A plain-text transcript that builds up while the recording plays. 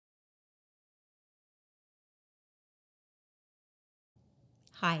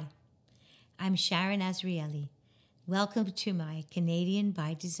Hi, I'm Sharon Azrieli. Welcome to my Canadian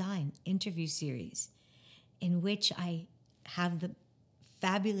by Design interview series, in which I have the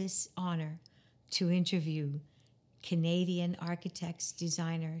fabulous honor to interview Canadian architects,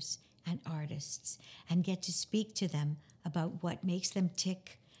 designers, and artists, and get to speak to them about what makes them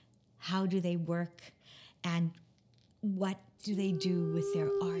tick, how do they work, and what do they do with their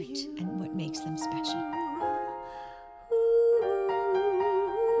art, and what makes them special.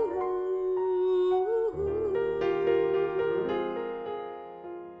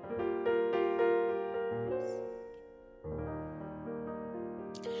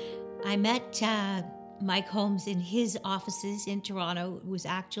 I met Mike Holmes in his offices in Toronto. It was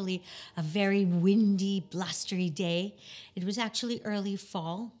actually a very windy, blustery day. It was actually early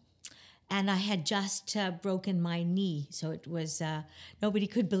fall, and I had just broken my knee. So it was, nobody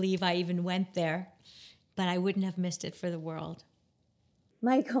could believe I even went there, but I wouldn't have missed it for the world.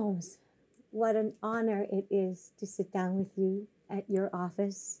 Mike Holmes, what an honor it is to sit down with you at your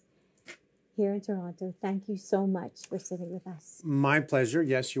office here in Toronto. Thank you so much for sitting with us. My pleasure.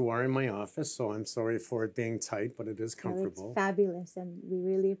 Yes, you are in my office, so I'm sorry for it being tight, but it is comfortable. It's fabulous, and we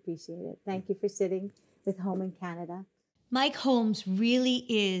really appreciate it. Thank you for sitting with Home in Canada. Mike Holmes really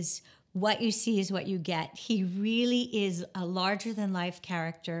is what you see is what you get. He really is a larger-than-life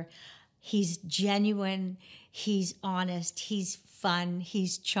character. He's genuine, he's honest, he's fun,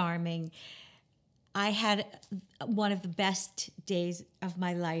 he's charming. I had one of the best days of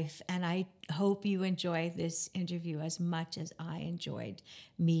my life, and I hope you enjoy this interview as much as I enjoyed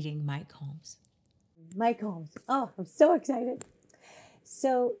meeting Mike Holmes. Mike Holmes. Oh, I'm so excited.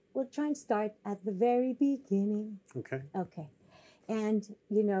 So we'll try and start at the very beginning. Okay. Okay. And,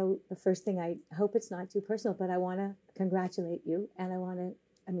 you know, the first thing, I hope it's not too personal, but I want to congratulate you. And I want to,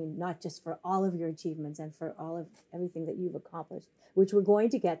 not just for all of your achievements and for all of everything that you've accomplished, which we're going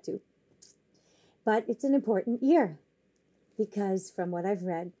to get to. But it's an important year because from what I've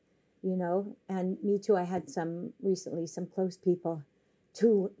read, you know, and me too, I had some close people,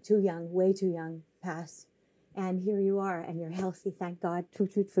 too young, way too young, pass. And here you are, and you're healthy, thank God, true.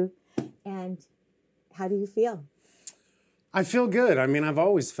 And how do you feel? I feel good. I've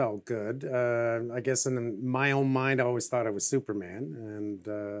always felt good. I guess in my own mind, I always thought I was Superman.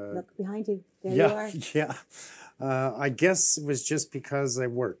 And look behind you. There you are. Yeah. I guess it was just because I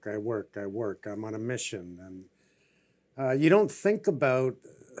work. I'm on a mission. And you don't think about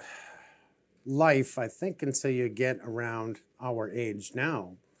life, I think, until you get around our age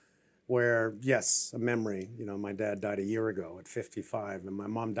now, where, yes, a memory. You know, my dad died a year ago at 55, and my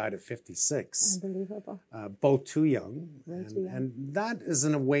mom died at 56. Unbelievable. Both too young. Way too young. And that is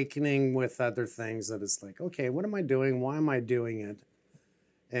an awakening with other things that it's like, okay, what am I doing? Why am I doing it?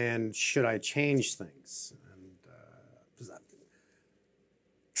 And should I change things? And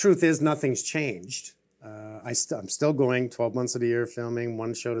truth is, nothing's changed. I'm still going 12 months of the year filming,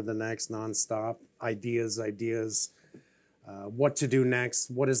 one show to the next, nonstop. Ideas. What to do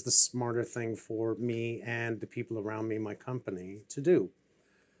next? What is the smarter thing for me and the people around me, my company, to do?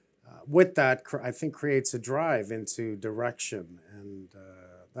 With that, I think creates a drive into direction. And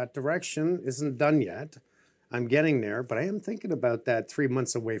that direction isn't done yet. I'm getting there, but I am thinking about that 3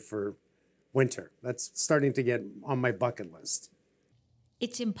 months away for winter. That's starting to get on my bucket list.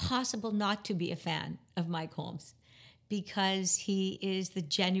 It's impossible not to be a fan of Mike Holmes because he is the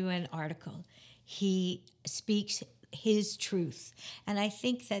genuine article. He speaks his truth. And I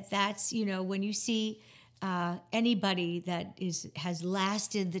think that's, you know, when you see anybody that has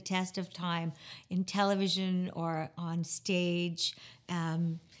lasted the test of time in television or on stage,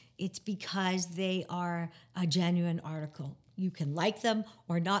 it's because they are a genuine article. You can like them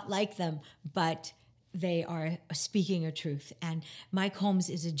or not like them, but they are speaking a truth. And Mike Holmes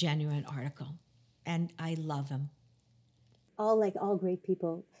is a genuine article, and I love him. Like all great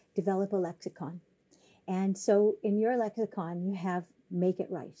people, develop a lexicon. And so in your lexicon, you have make it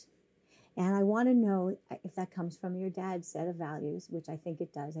right. And I want to know if that comes from your dad's set of values, which I think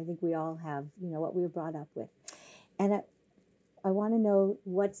it does. I think we all have, you know, what we were brought up with. And I want to know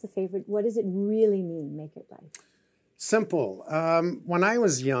what does it really mean, make it right? Simple. When I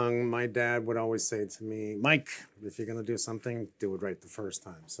was young, my dad would always say to me, Mike, if you're going to do something, do it right the first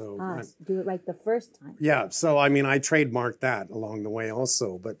time. So do it right the first time. Yeah. So, I trademarked that along the way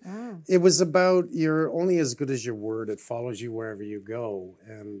also. But it was about you're only as good as your word. It follows you wherever you go.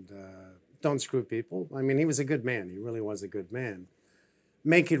 And don't screw people. He was a good man. He really was a good man.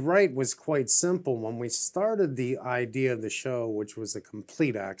 Make It Right was quite simple. When we started the idea of the show, which was a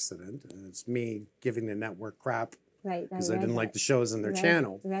complete accident, and it's me giving the network crap. Right. Because I didn't like the shows on their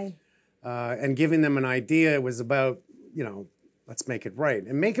channel. Right. And giving them an idea, it was about, you know, let's make it right.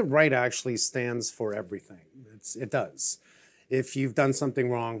 And make it right actually stands for everything. It does. If you've done something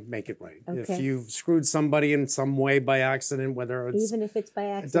wrong, make it right. Okay. If you've screwed somebody in some way by accident, whether it's... Even if it's by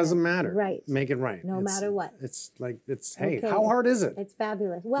accident. It doesn't matter. Right. Make it right. No matter what. Hey, Okay. how hard is it? It's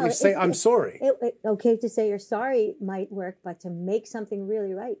fabulous. Well, You say, I'm sorry. Okay to say you're sorry might work, but to make something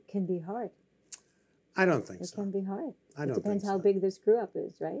really right can be hard. I don't think so. It can be hard. I don't It depends think how so. big the screw up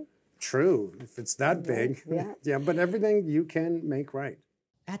is, right? True. If it's that big. Yeah. Yeah, but everything you can make right.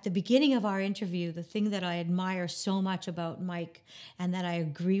 At the beginning of our interview, the thing that I admire so much about Mike and that I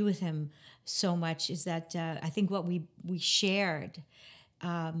agree with him so much is that I think what we shared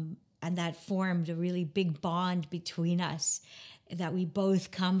and that formed a really big bond between us, that we both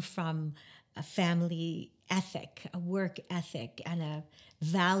come from a family ethic, a work ethic, and a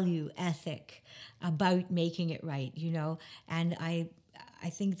value ethic about making it right, you know. And I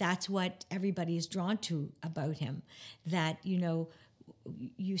think that's what everybody is drawn to about him, that, you know,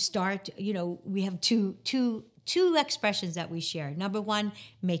 you start, you know, we have two expressions that we share. Number one,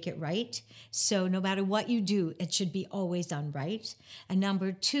 make it right. So no matter what you do, it should be always done right. And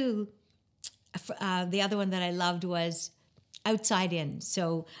number two, the other one that I loved was outside in.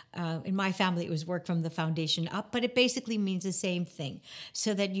 So in my family, it was work from the foundation up, but it basically means the same thing.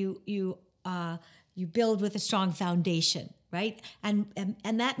 So that you build with a strong foundation, right? And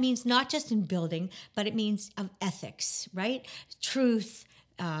that means not just in building, but it means of ethics, right? Truth,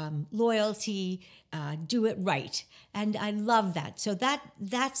 loyalty, do it right. And I love that. So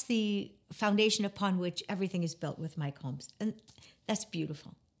that's the foundation upon which everything is built with Mike Holmes. And that's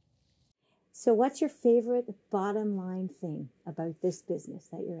beautiful. So what's your favorite bottom line thing about this business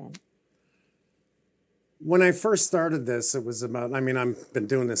that you're in? When I first started this, it was about, I've been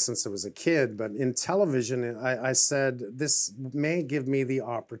doing this since I was a kid, but in television, I said, this may give me the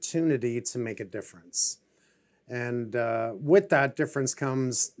opportunity to make a difference. And with that difference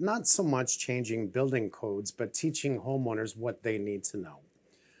comes not so much changing building codes, but teaching homeowners what they need to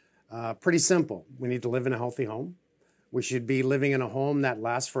know. Pretty simple. We need to live in a healthy home. We should be living in a home that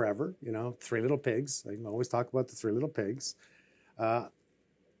lasts forever. You know, 3 little pigs. I always talk about the 3 little pigs.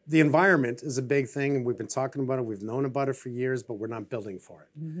 The environment is a big thing, and we've been talking about it. We've known about it for years, but we're not building for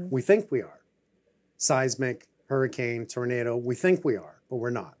it. Mm-hmm. We think we are. Seismic, hurricane, tornado, we think we are, but we're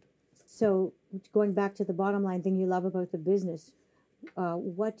not. So going back to the bottom line thing you love about the business,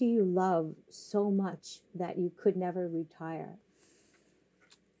 what do you love so much that you could never retire?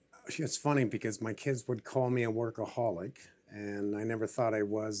 It's funny because my kids would call me a workaholic, and I never thought I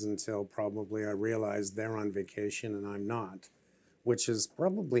was until probably I realized they're on vacation and I'm not, which is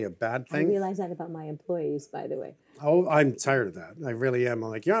probably a bad thing. I realize that about my employees, by the way. Oh, I'm tired of that. I really am. I'm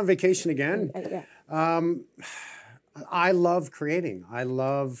like, you're on vacation again? Yeah. I love creating. I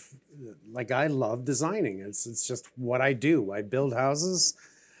love designing. It's just what I do. I build houses.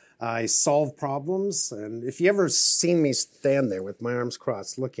 I solve problems. And if you ever seen me stand there with my arms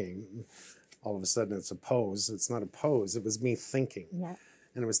crossed looking, all of a sudden it's a pose. It's not a pose. It was me thinking. Yeah.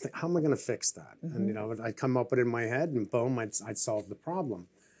 And it was, how am I going to fix that? Mm-hmm. And, you know, I'd come up with it in my head and boom, I'd solve the problem.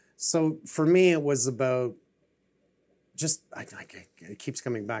 So for me, it was about just, it keeps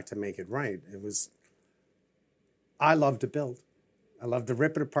coming back to make it right. It was, I love to build. I love to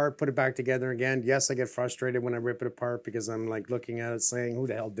rip it apart, put it back together again. Yes, I get frustrated when I rip it apart because I'm like looking at it saying, who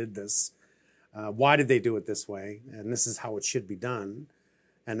the hell did this? Why did they do it this way? And this is how it should be done.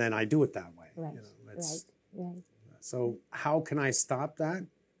 And then I do it that way. Right, you know, right. So how can I stop that?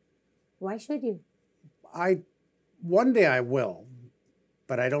 Why should you? One day I will,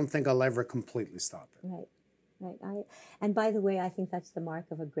 but I don't think I'll ever completely stop it. Right. And by the way, I think that's the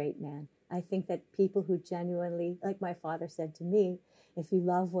mark of a great man. I think that people who genuinely, like my father said to me, if you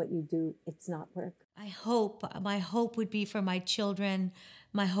love what you do, it's not work. My hope would be for my children.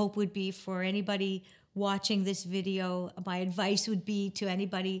 My hope would be for anybody watching this video. My advice would be to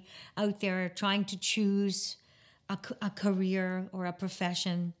anybody out there trying to choose a career or a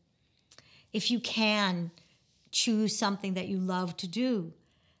profession. If you can, choose something that you love to do.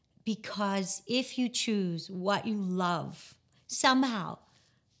 Because if you choose what you love somehow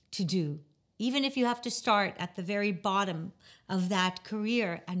to do, even if you have to start at the very bottom of that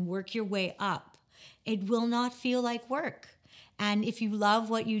career and work your way up, it will not feel like work. And if you love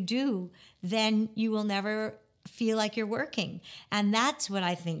what you do, then you will never feel like you're working. And that's what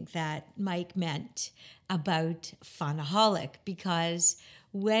I think that Mike meant about Funaholic, because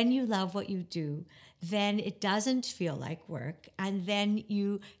when you love what you do, then it doesn't feel like work, and then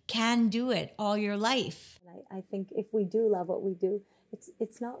you can do it all your life. I think if we do love what we do,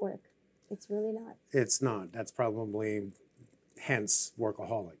 it's not work. It's really not. It's not. That's probably hence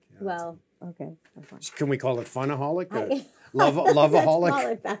workaholic. Well, Okay. That's fine. Can we call it funaholic? Let's Loveaholic? call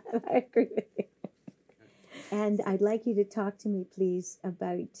it that. I agree with you. And I'd like you to talk to me, please,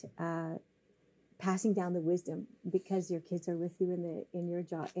 about passing down the wisdom, because your kids are with you in your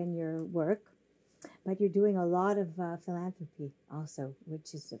job, in your work, but you're doing a lot of philanthropy also,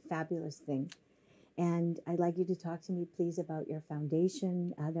 which is a fabulous thing. And I'd like you to talk to me, please, about your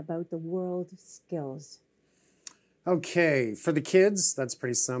foundation and about the world skills. Okay, for the kids, that's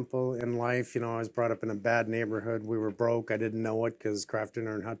pretty simple in life. You know, I was brought up in a bad neighborhood. We were broke. I didn't know it because craft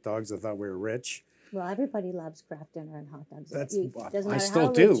dinner and hot dogs, I thought we were rich. Well, everybody loves craft dinner and hot dogs. Doesn't I matter still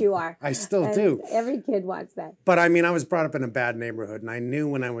how do. rich You are. I still And do. Every kid wants that. But I mean, I was brought up in a bad neighborhood, and I knew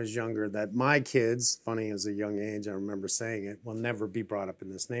when I was younger that my kids, funny as a young age, I remember saying it, will never be brought up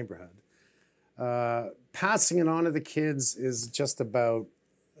in this neighborhood. Passing it on to the kids is just about,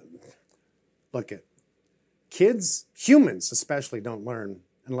 look at, kids, humans especially, don't learn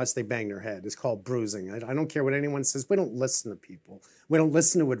unless they bang their head. It's called bruising. I don't care what anyone says. We don't listen to people. We don't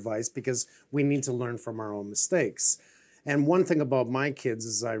listen to advice because we need to learn from our own mistakes. And one thing about my kids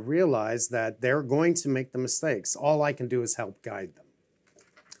is I realize that they're going to make the mistakes. All I can do is help guide them.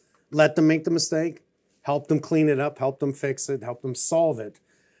 Let them make the mistake, help them clean it up, help them fix it, help them solve it.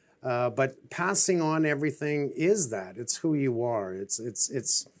 But passing on everything is that. It's who you are.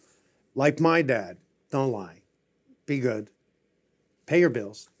 It's like my dad. Don't lie. Be good. Pay your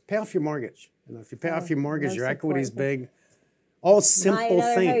bills. Pay off your mortgage. You know, if you pay off your mortgage, your equity's big. All simple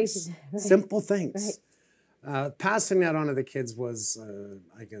things. Right. Simple things. Right. Passing that on to the kids was,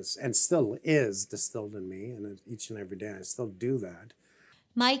 I guess, and still is distilled in me. And each and every day I still do that.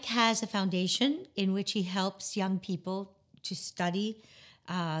 Mike has a foundation in which he helps young people to study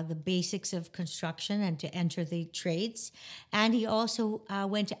the basics of construction and to enter the trades. And he also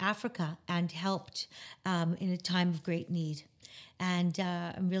went to Africa and helped in a time of great need. And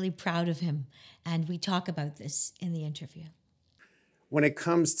I'm really proud of him. And we talk about this in the interview. When it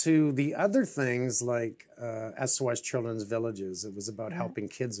comes to the other things like SOS Children's Villages, it was about helping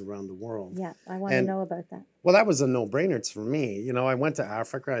kids around the world. Yeah, I want to know about that. Well, that was a no-brainer for me. You know, I went to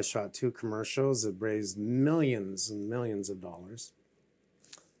Africa. I shot 2 commercials that raised millions and millions of dollars,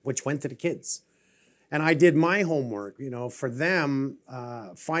 which went to the kids. And I did my homework, you know, for them,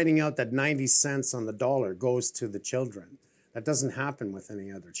 finding out that 90 cents on the dollar goes to the children. That doesn't happen with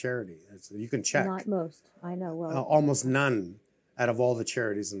any other charity. You can check. Not most. I know. Well, almost none out of all the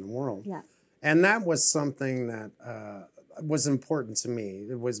charities in the world. Yeah. And that was something that was important to me.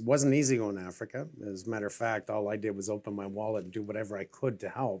 It wasn't easy going to Africa. As a matter of fact, all I did was open my wallet and do whatever I could to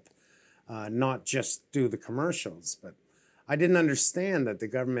help, not just do the commercials. But I didn't understand that the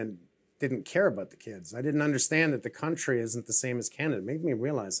government didn't care about the kids. I didn't understand that the country isn't the same as Canada. It made me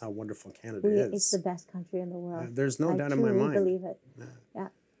realize how wonderful Canada is. It's the best country in the world. There's no doubt in my mind. I truly believe it. Yeah.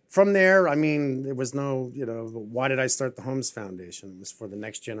 From there, I mean, there was no, you know, why did I start the Holmes Foundation? It was for the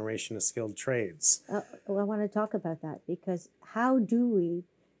next generation of skilled trades. Well, I want to talk about that because how do we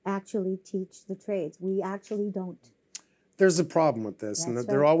actually teach the trades? We actually don't. There's a problem with this, and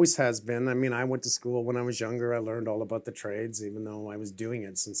there right. always has been. I mean, I went to school when I was younger. I learned all about the trades, even though I was doing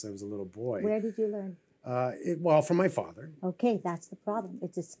it since I was a little boy. Where did you learn? Well, from my father. Okay, that's the problem.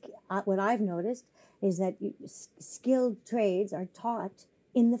 What I've noticed is that skilled trades are taught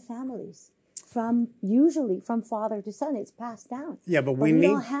in the families, usually from father to son. It's passed down. Yeah, but we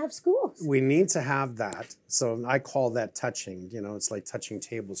don't have schools. We need to have that. So I call that touching. You know, it's like touching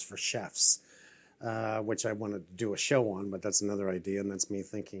tables for chefs. Which I wanted to do a show on, but that's another idea, and that's me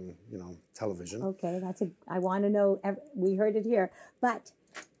thinking, you know, television. Okay, I want to know. We heard it here, but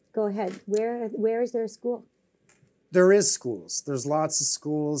go ahead. Where is there a school? There is schools. There's lots of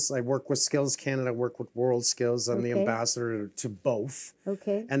schools. I work with Skills Canada. I work with World Skills. I'm the ambassador to both.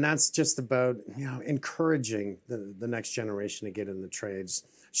 Okay. And that's just about, you know, encouraging the next generation to get in the trades,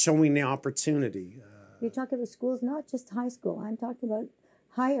 showing the opportunity. You're talking about schools, not just high school. I'm talking about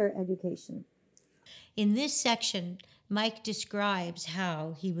higher education. In this section, Mike describes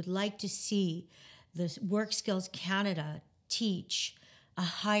how he would like to see the Work Skills Canada teach a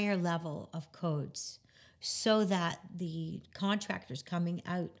higher level of codes so that the contractors coming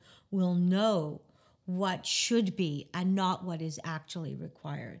out will know what should be and not what is actually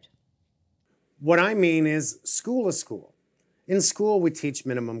required. What I mean is school is school. In school, we teach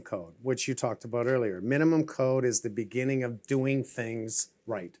minimum code, which you talked about earlier. Minimum code is the beginning of doing things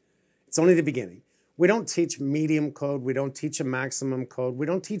right. It's only the beginning. We don't teach medium code. We don't teach a maximum code. We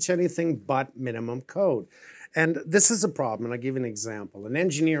don't teach anything but minimum code. And this is a problem, and I'll give you an example. An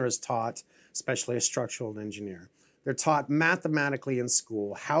engineer is taught, especially a structural engineer, they're taught mathematically in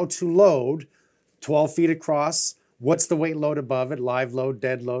school how to load 12 feet across, What's the weight load above it? Live load,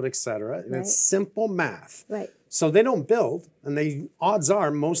 dead load, etc. And Right. it's simple math. Right. So they don't build, and odds are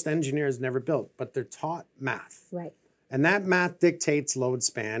most engineers never built, but they're taught math. Right. And that math dictates load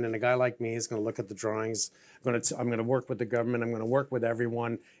span. And a guy like me is going to look at the drawings. I'm going to work with the government. I'm going to work with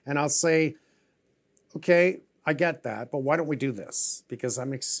everyone. And I'll say, okay, I get that, but why don't we do this? Because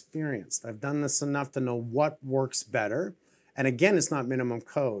I'm experienced. I've done this enough to know what works better. And again, it's not minimum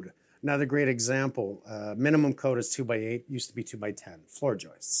code. Another great example, minimum code is 2x8, used to be 2x10, floor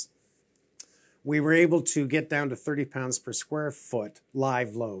joists. We were able to get down to 30 pounds per square foot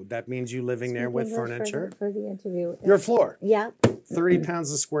live load. That means you living there with furniture. For the interview. Your floor. Yeah. 30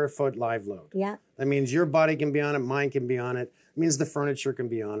 pounds a square foot live load. Yeah. That means your body can be on it, mine can be on it. It means the furniture can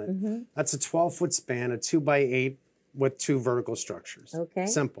be on it. Mm-hmm. That's a 12-foot span, a 2x8 with 2 vertical structures. Okay.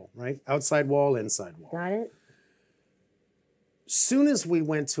 Simple, right? Outside wall, inside wall. Got it. Soon as we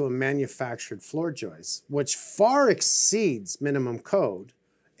went to a manufactured floor joist, which far exceeds minimum code,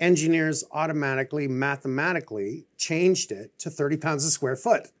 engineers automatically, mathematically changed it to 30 pounds a square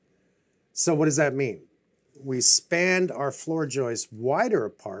foot. So what does that mean? We spanned our floor joist wider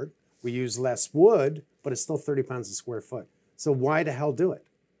apart. We use less wood, but it's still 30 pounds a square foot. So why the hell do it?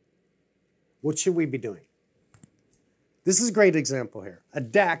 What should we be doing? This is a great example here. A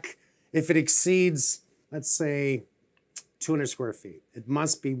deck, if it exceeds, let's say, 200 square feet, it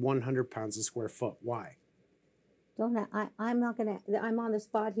must be 100 pounds a square foot. Why? I'm not gonna. I'm on the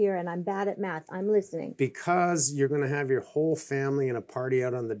spot here, and I'm bad at math. I'm listening. Because you're going to have your whole family and a party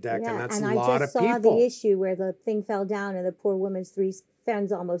out on the deck, and that's a lot of I just saw people. the issue where the thing fell down, and the poor woman's 3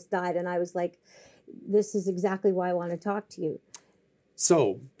 friends almost died, and I was like, "This is exactly why I want to talk to you."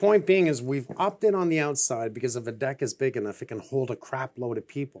 So, point being is we've upped it on the outside because if a deck is big enough, it can hold a crap load of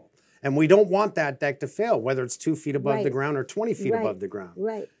people. And we don't want that deck to fail, whether it's 2 feet above the Right. ground or 20 feet Right. above the ground.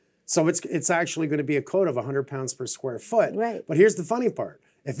 Right. So it's actually going to be a code of 100 pounds per square foot. Right. But here's the funny part.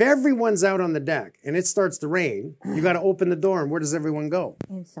 If everyone's out on the deck and it starts to rain, you got to open the door, and where does everyone go?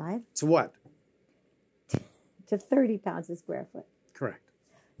 Inside To what? to 30 pounds a square foot. Correct.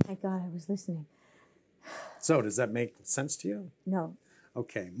 Thank God I was listening. So does that make sense to you? No.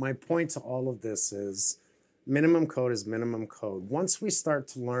 Okay, my point to all of this is minimum code is minimum code. Once we start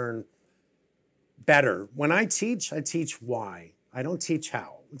to learn better, when I teach why. I don't teach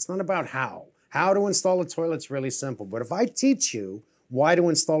how. It's not about how. How to install a toilet's really simple. But if I teach you why to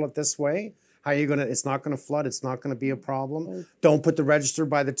install it this way, how you're gonna, it's not gonna flood, it's not gonna be a problem. Don't put the register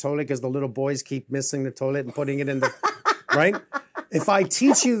by the toilet because the little boys keep missing the toilet and putting it in the, right? If I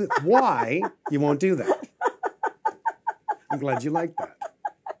teach you why, you won't do that. I'm glad you like that.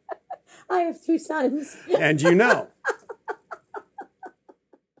 I have 2 sons. And you know.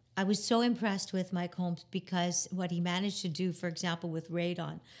 I was so impressed with Mike Holmes because what he managed to do, for example, with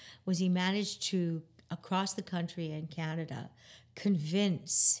radon, was he managed to, across the country and Canada,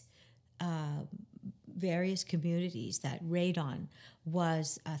 convince various communities that radon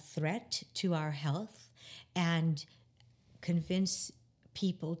was a threat to our health and convince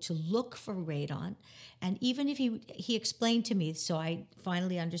people to look for radon. And even if he explained to me, so I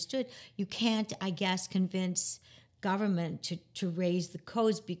finally understood, you can't, I guess, convince government to raise the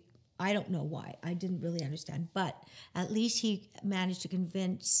codes. I don't know why. I didn't really understand. But at least he managed to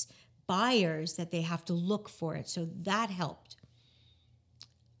convince buyers that they have to look for it. So that helped.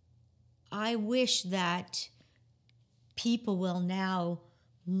 I wish that people will now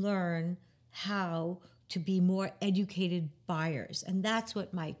learn how to be more educated buyers. And that's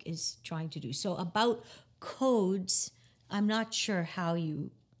what Mike is trying to do. So about codes, I'm not sure how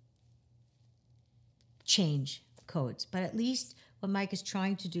you change codes, but at least what Mike is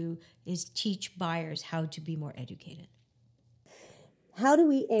trying to do is teach buyers how to be more educated. How do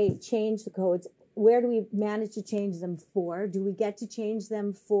we change the codes? Where do we manage to change them for? Do we get to change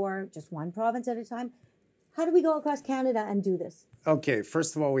them for just one province at a time? How do we go across Canada and do this? Okay,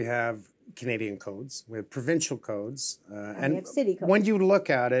 first of all, we have Canadian codes. We have provincial codes. And we have city codes. When you look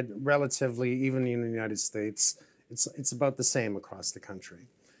at it, relatively, even in the United States, it's about the same across the country.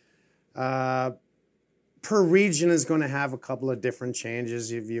 Per region is going to have a couple of different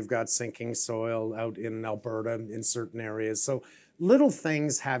changes. You've got sinking soil out in Alberta in certain areas. So little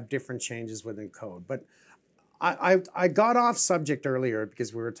things have different changes within code. But I got off subject earlier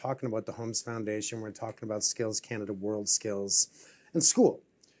because we were talking about the Holmes Foundation. We were talking about Skills Canada, World Skills, and school.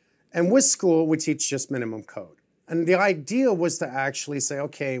 And with school, we teach just minimum code. And the idea was to actually say,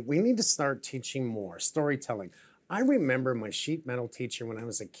 okay, we need to start teaching more storytelling. I remember my sheet metal teacher when I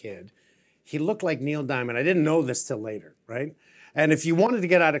was a kid. He looked like Neil Diamond. I didn't know this till later, right? And if you wanted to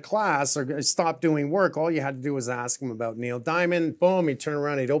get out of class or stop doing work, all you had to do was ask him about Neil Diamond. Boom, he'd turn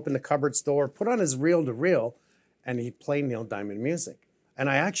around, he'd open the cupboards door, put on his reel-to-reel, and he played Neil Diamond music. And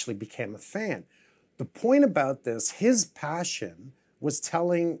I actually became a fan. The point about this, his passion was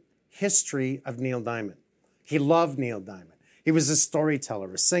telling history of Neil Diamond. He loved Neil Diamond. He was a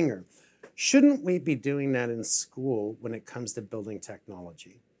storyteller, a singer. Shouldn't we be doing that in school when it comes to building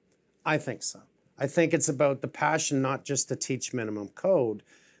technology? I think so. I think it's about the passion, not just to teach minimum code,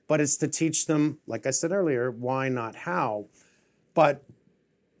 but it's to teach them, like I said earlier, why not how. But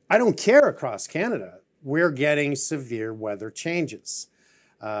I don't care across Canada. We're getting severe weather changes.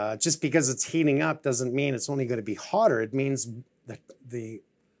 Just because it's heating up doesn't mean it's only going to be hotter. It means that the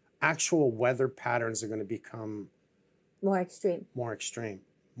actual weather patterns are going to become more extreme.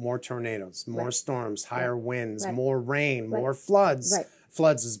 More tornadoes, more Right. storms, higher winds, Right. more rain, Right. more floods. Right.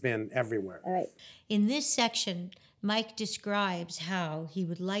 Floods has been everywhere. All right. In this section, Mike describes how he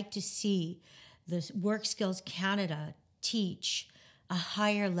would like to see the Work Skills Canada teach a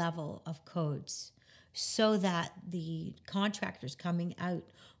higher level of codes so that the contractors coming out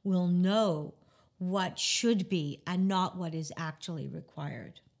will know what should be and not what is actually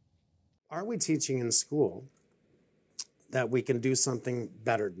required. Are we teaching in school that we can do something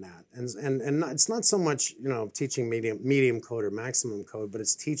better than that? And not, it's not so much, teaching medium code or maximum code, but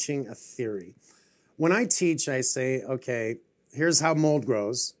it's teaching a theory. When I teach, I say, okay, here's how mold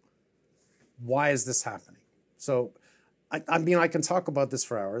grows. Why is this happening? So, I can talk about this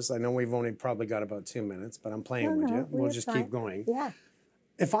for hours. I know we've only probably got about 2 minutes, but I'm playing with you. We'll just keep going. Yeah.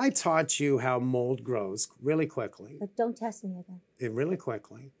 If I taught you how mold grows really quickly, But don't test me again. really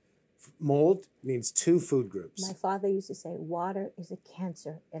quickly, mold needs 2 food groups. My father used to say, water is a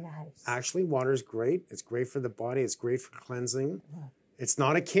cancer in a house. Actually, water is great. It's great for the body. It's great for cleansing. It's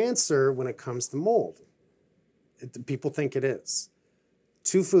not a cancer when it comes to mold. People think it is.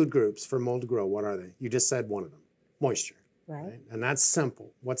 2 food groups for mold to grow. What are they? You just said one of them. Moisture. Right. And that's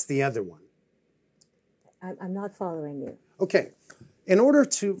simple. What's the other one? I'm not following you. Okay. In order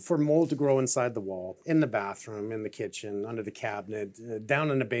for mold to grow inside the wall, in the bathroom, in the kitchen, under the cabinet,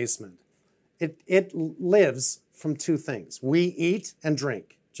 down in the basement, it lives from 2 things. We eat and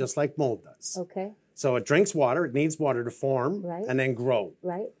drink, just like mold does. Okay. So it drinks water, it needs water to form Right. and then grow.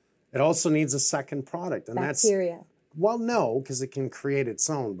 Right. It also needs a second product. And Bacteria. well, no, because it can create its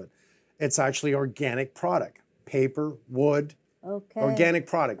own, but it's actually organic product. Paper, wood, Okay. organic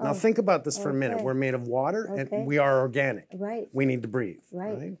product. Now think about this for a minute. Okay. We're made of water Okay. and we are organic. Right. We need to breathe.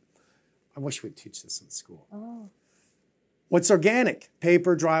 Right. I wish we'd teach this in school. Oh. What's organic?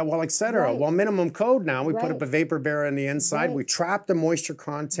 Paper, drywall, etc. Right. Well, minimum code now, we put Right. up a vapor barrier on the inside. Right. We trap the moisture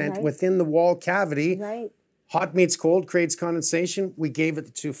content Right. within the wall cavity. Right. Hot meets cold, creates condensation. We gave it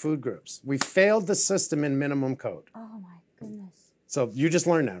the 2 food groups. We failed the system in minimum code. Oh my goodness. So you just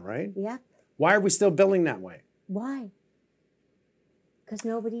learned that, right? Yeah. Why are we still building that way? Why? Because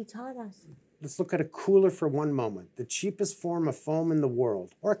nobody taught us. Let's look at a cooler for one moment. The cheapest form of foam in the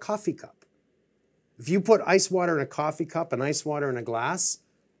world, or a coffee cup. If you put ice water in a coffee cup and ice water in a glass,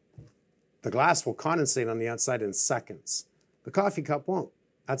 the glass will condensate on the outside in seconds. The coffee cup won't.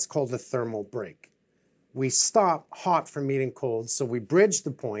 That's called a thermal break. We stop hot from meeting cold, so we bridge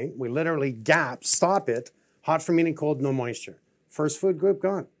the point. We literally stop it. Hot from meeting cold, no moisture. First food group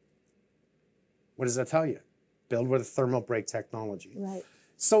gone. What does that tell you? Build with a thermal break technology. Right.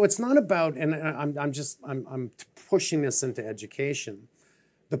 So it's not about, and I'm pushing this into education.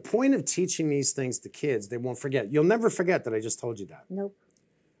 The point of teaching these things to kids, they won't forget. You'll never forget that I just told you that. Nope.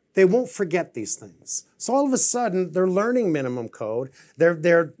 They won't forget these things. So all of a sudden, they're learning minimum code.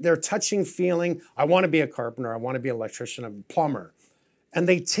 They're touching, feeling. I want to be a carpenter. I want to be an electrician, a plumber, and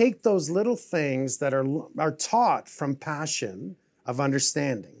they take those little things that are taught from passion of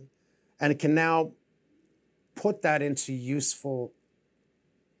understanding, and it can now put that into useful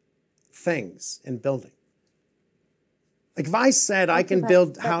things in building. Like if I said I can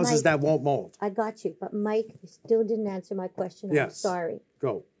build houses Mike, that won't mold. I got you. But Mike, you still didn't answer my question. I'm Yes. sorry.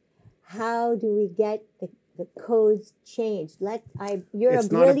 Go. How do we get the codes changed? You're It's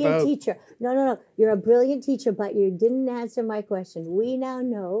a not brilliant about- teacher. No. You're a brilliant teacher, but you didn't answer my question. We now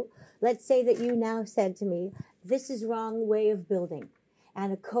know, let's say that you now said to me, this is wrong way of building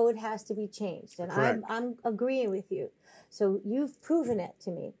and a code has to be changed. And Correct. I'm agreeing with you. So you've proven it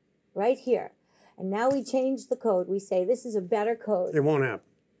to me right here. And now we change the code. We say this is a better code. It won't happen.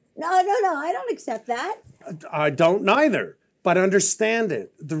 No. I don't accept that. I don't neither. But understand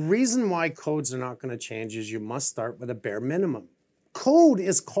it. The reason why codes are not going to change is you must start with a bare minimum. Code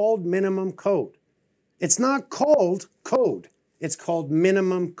is called minimum code. It's not called code. It's called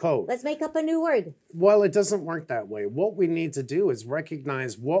minimum code. Let's make up a new word. Well, it doesn't work that way. What we need to do is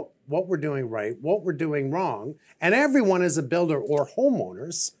recognize what we're doing right, what we're doing wrong, and everyone as a builder or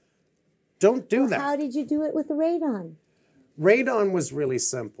homeowners Don't do that. How did you do it with the radon? Radon was really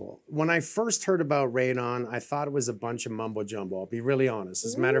simple. When I first heard about radon, I thought it was a bunch of mumbo jumbo. I'll be really honest.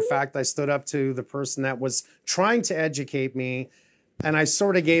 As a matter of fact, I stood up to the person that was trying to educate me, and I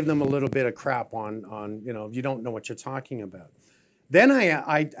sort of gave them a little bit of crap on you don't know what you're talking about. Then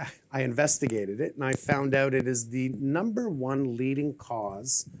I investigated it, and I found out it is the #1 leading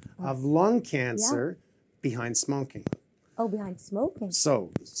cause of lung cancer behind smoking. Oh, behind smoking.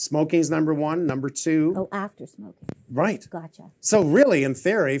 So smoking is #1. #2. Oh, after smoking. Right. Gotcha. So really, in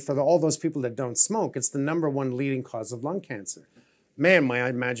theory, for all those people that don't smoke, it's the #1 leading cause of lung cancer. Man, my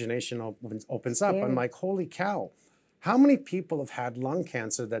imagination opens up. I'm like, holy cow. How many people have had lung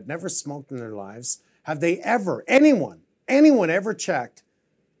cancer that never smoked in their lives? Have they ever, anyone ever checked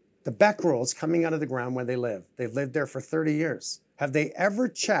the becquerels coming out of the ground where they live? They've lived there for 30 years. Have they ever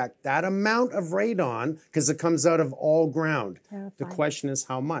checked that amount of radon, because it comes out of all ground? Terrifying. The question is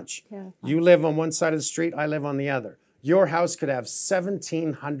how much? Terrifying. You live on one side of the street, I live on the other. Your house could have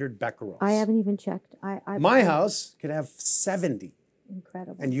 1,700 becquerels. I haven't even checked. My house could have 70.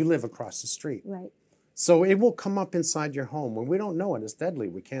 Incredible. And you live across the street. Right. So it will come up inside your home. When we don't know it, it's deadly.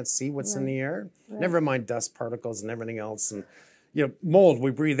 We can't see what's in the air. Right. Never mind dust particles and everything else. And mold.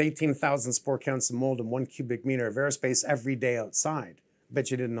 We breathe 18,000 spore counts of mold in 1 cubic meter of airspace every day outside. Bet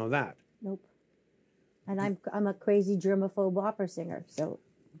you didn't know that. Nope. And I'm a crazy germaphobe opera singer, so.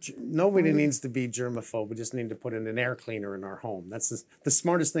 Nobody needs to be germaphobe. We just need to put in an air cleaner in our home. That's the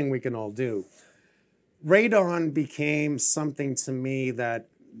smartest thing we can all do. Radon became something to me that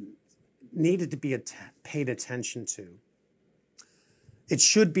needed to be paid attention to. It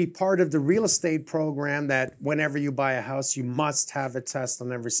should be part of the real estate program that whenever you buy a house, you must have a test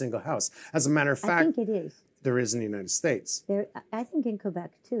on every single house. As a matter of fact, I think it is. There is in the United States. I think in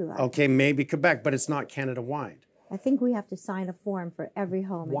Quebec too. Okay, maybe Quebec, but it's not Canada-wide. I think we have to sign a form for every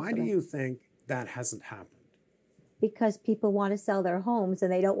home. Why do you think that hasn't happened? Because people want to sell their homes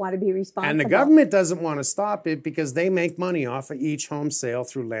and they don't want to be responsible. And the government doesn't want to stop it because they make money off of each home sale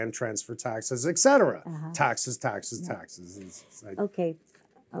through land transfer taxes, etc. Taxes.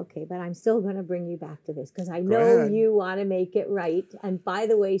 Okay, but I'm still going to bring you back to this because I know you want to make it right. And by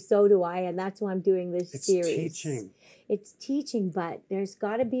the way, so do I. And that's why I'm doing this series. It's teaching, but there's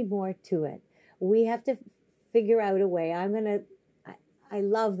got to be more to it. We have to figure out a way. I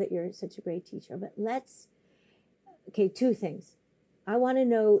love that you're such a great teacher, but okay, 2 things. I want to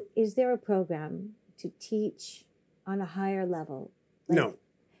know, is there a program to teach on a higher level? No.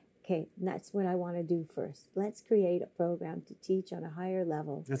 Okay, that's what I want to do first. Let's create a program to teach on a higher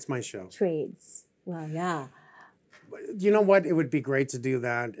level. That's my show. Trades. Well, yeah. You know what? It would be great to do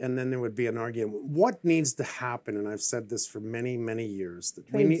that, and then there would be an argument. What needs to happen, and I've said this for many, many years.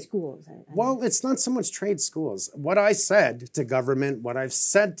 Trade schools. Well, it's not so much trade schools. What I said to government, what I've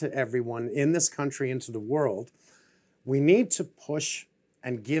said to everyone in this country and to the world, we need to push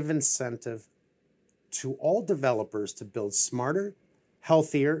and give incentive to all developers to build smarter,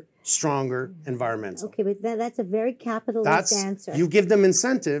 healthier, stronger environmental. Okay, but that's a very capitalist answer. You give them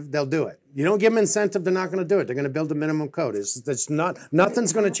incentive, they'll do it. You don't give them incentive, they're not going to do it. They're going to build a minimum code.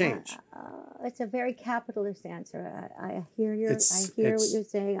 Nothing's going to change. It's a very capitalist answer. I hear what you're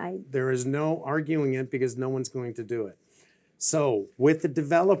saying. There is no arguing it because no one's going to do it. So with the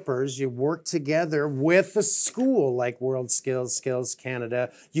developers, you work together with a school like World Skills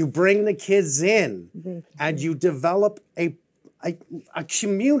Canada. You bring the kids in and you develop a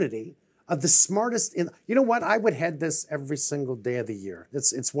community of the smartest. You know what? I would head this every single day of the year.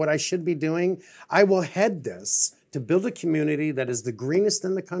 It's what I should be doing. I will head this to build a community that is the greenest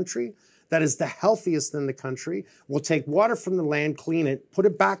in the country, that is the healthiest in the country. We'll take water from the land, clean it, put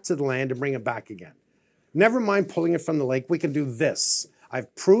it back to the land, and bring it back again. Never mind pulling it from the lake. We can do this.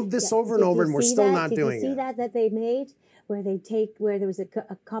 I've proved this over and over, and we're still not doing it. Did you see that they made where there was a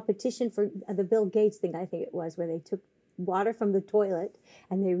competition for the Bill Gates thing, I think it was, where they took water from the toilet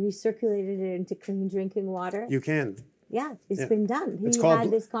and they recirculated it into clean drinking water? You can. Yeah, it's been done. It's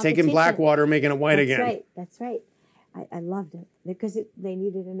called taking black water, making it white again. That's right. I loved it because they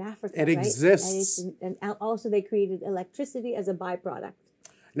needed it in Africa. It exists. And also they created electricity as a byproduct.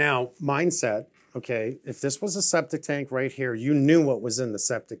 Now, mindset, okay, if this was a septic tank right here, you knew what was in the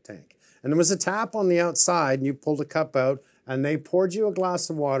septic tank. And there was a tap on the outside, and you pulled a cup out, and they poured you a glass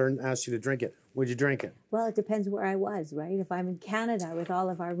of water and asked you to drink it. Would you drink it? Well, it depends where I was, right? If I'm in Canada with all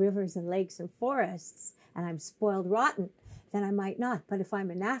of our rivers and lakes and forests, and I'm spoiled rotten, then I might not. But if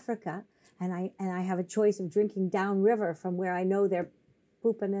I'm in Africa, and I have a choice of drinking downriver from where I know they're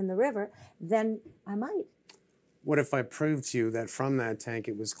pooping in the river, then I might. What if I proved to you that from that tank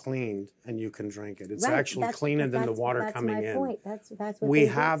it was cleaned and you can drink it? It's Right. actually cleaner than the water coming in. That's my point. That's what We they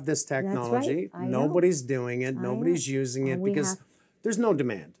do. have this technology. That's right. Nobody's doing it. Nobody's using it because there's no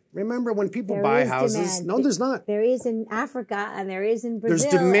demand. Remember when people buy houses? Demand. No, there's not. There is in Africa and there is in Brazil.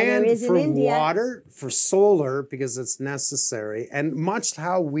 There's demand and there is for in India. water, for solar, because it's necessary. And much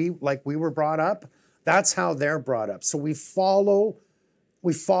how we were brought up, that's how they're brought up. So we follow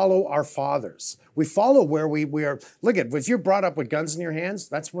our fathers. We follow where we are. Look at, if you're brought up with guns in your hands,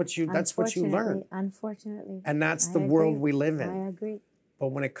 that's what you learn. Unfortunately. And that's the world we live in. I agree.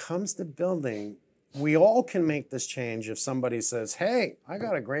 But when it comes to building, we all can make this change if somebody says, hey, I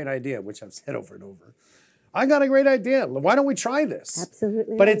got a great idea, which I've said over and over. I got a great idea. Why don't we try this?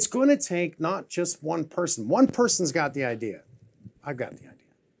 Absolutely. But it's going to take not just one person. One person's got the idea. I've got the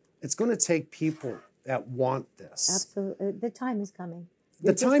idea. It's going to take people that want this. Absolutely. The time is coming.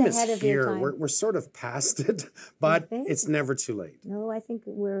 The time is here. We're sort of past it, but it's never too late. No, I think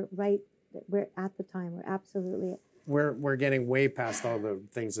we're right. We're at the time. We're absolutely. We're getting way past all the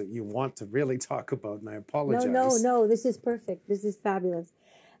things that you want to really talk about, and I apologize. No. This is perfect. This is fabulous.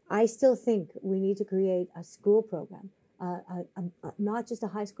 I still think we need to create a school program, not just a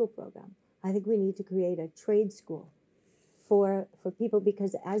high school program. I think we need to create a trade school for people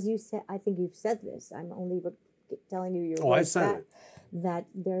because, as you said, I think you've said this. I'm only telling you your I said it. That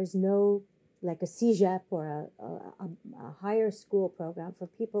there's no like a CEGEP or a higher school program for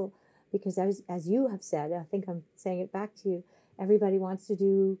people. Because as you have said, I think I'm saying it back to you, everybody wants to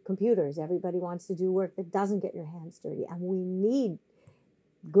do computers. Everybody wants to do work that doesn't get your hands dirty. And we need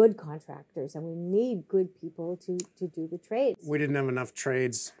good contractors and we need good people to do the trades. We didn't have enough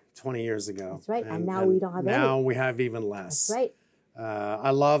trades 20 years ago. That's right. And now we don't have any. Now we have even less. That's right. I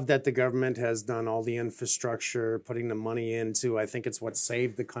love that the government has done all the infrastructure, putting the money into, I think it's what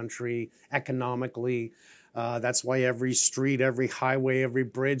saved the country economically. That's why every street, every highway, every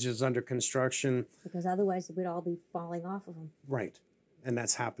bridge is under construction. Because otherwise we'd all be falling off of them. Right. And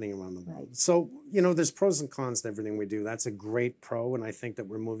that's happening around the world. Right. So, there's pros and cons to everything we do. That's a great pro, and I think that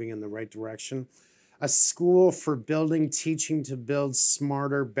we're moving in the right direction. A school for building, teaching to build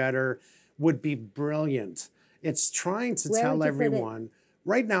smarter, better would be brilliant. It's trying to tell everyone.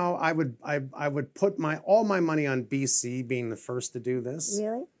 Right now, I would put all my money on BC being the first to do this.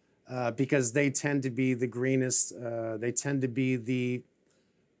 Really? Because they tend to be the greenest, they tend to be the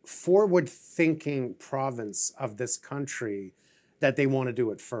forward-thinking province of this country that they want to do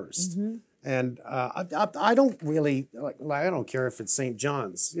it first. Mm-hmm. And I don't really, I don't care if it's St.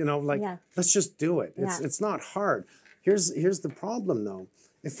 John's, let's just do it. It's not hard. Here's the problem, though.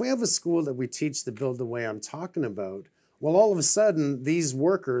 If we have a school that we teach to build the way I'm talking about, well, all of a sudden, these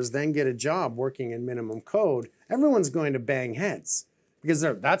workers then get a job working in minimum code. Everyone's going to bang heads. Because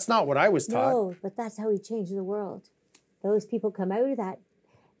that's not what I was taught. No, but that's how we change the world. Those people come out of that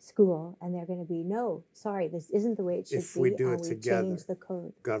school and they're going to be, no, sorry, this isn't the way it should be. If we do it together, change the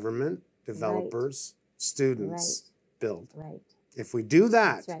code. Government, developers, students, build. Right. If we do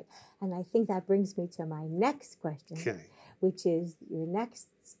that. That's right. And I think that brings me to my next question, which is your next,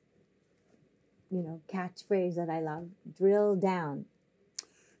 catchphrase that I love, drill down.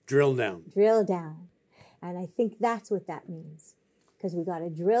 Drill down. Drill down. And I think that's what that means. Because we got to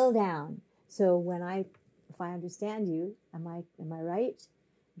drill down. So if I understand you, am I right?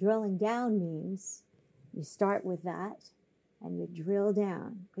 Drilling down means you start with that and you drill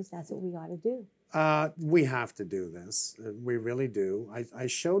down because that's what we got to do. We have to do this. We really do. I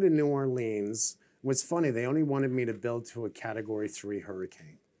showed in New Orleans. What's funny, they only wanted me to build to a Category 3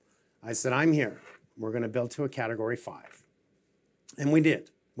 hurricane. I said, I'm here. We're going to build to a Category 5. And we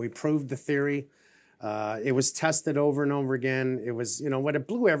did. We proved the theory. It was tested over and over again. It was, what it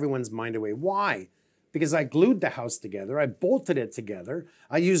blew everyone's mind away. Why? Because I glued the house together. I bolted it together.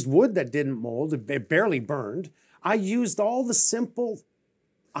 I used wood that didn't mold. It barely burned. I used all the simple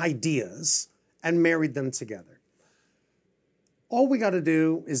ideas and married them together. All we got to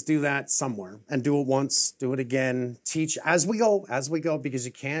do is do that somewhere and do it once, do it again, teach as we go, because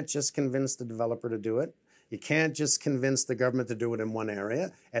you can't just convince the developer to do it. You can't just convince the government to do it in one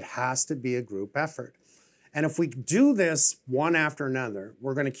area. It has to be a group effort. And if we do this one after another,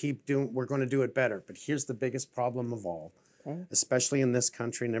 we're going to do it better. But here's the biggest problem of all, especially in this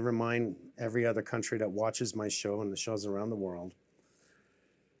country, never mind every other country that watches my show and the shows around the world.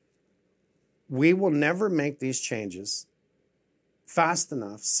 We will never make these changes fast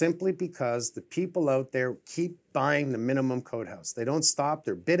enough simply because the people out there keep buying the minimum code house. They don't stop.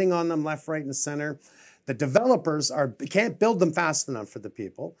 They're bidding on them left, right, and center. The developers can't build them fast enough for the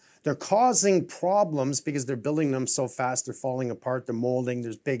people. They're causing problems because they're building them so fast, they're falling apart, they're molding,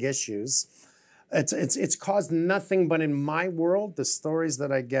 there's big issues. It's caused nothing but in my world, the stories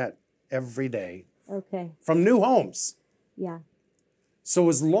that I get every day Okay. from new homes. Yeah. So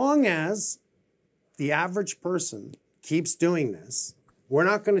as long as the average person keeps doing this, we're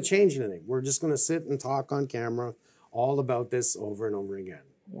not going to change anything. We're just going to sit and talk on camera all about this over and over again.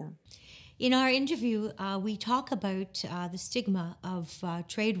 Yeah. In our interview, we talk about the stigma of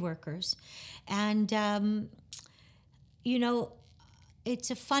trade workers. And, you know,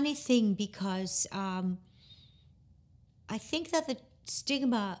 it's a funny thing because I think that the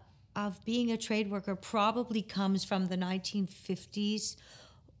stigma of being a trade worker probably comes from the 1950s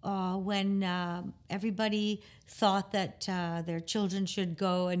when everybody thought that their children should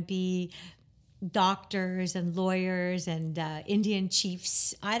go and be doctors and lawyers and Indian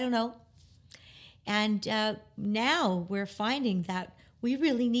chiefs. I don't know. And now we're finding that we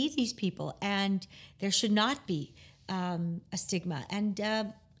really need these people, and there should not be a stigma.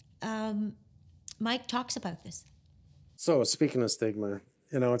 And Mike talks about this. So speaking of stigma,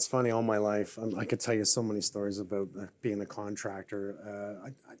 you know, it's funny, all my life, I could tell you so many stories about being a contractor.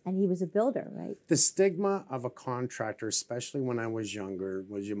 And he was a builder, right? The stigma of a contractor, especially when I was younger,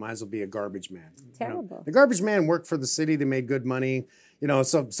 was you might as well be a garbage man. Terrible. You know, the garbage man worked for the city, they made good money, you know,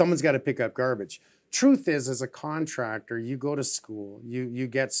 so someone's got to pick up garbage. Truth is, as a contractor, you go to school, you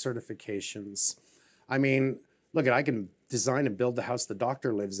get certifications. I mean, look, I can design and build the house the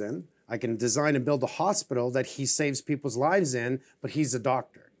doctor lives in. I can design and build a hospital that he saves people's lives in, but he's a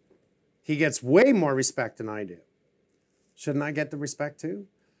doctor. He gets way more respect than I do. Shouldn't I get the respect too?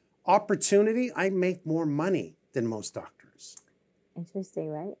 Opportunity, I make more money than most doctors. Interesting,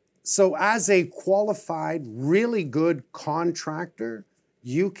 right? So as a qualified, really good contractor,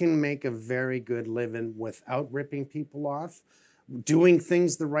 you can make a very good living without ripping people off, doing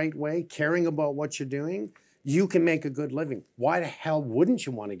things the right way, caring about what you're doing. You can make a good living. Why the hell wouldn't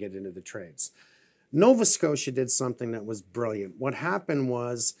you want to get into the trades? Nova Scotia did something that was brilliant. What happened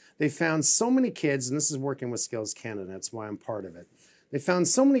was they found so many kids, and this is working with Skills Canada, that's why I'm part of it. They found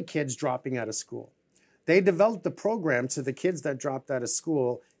so many kids dropping out of school. They developed a program to the kids that dropped out of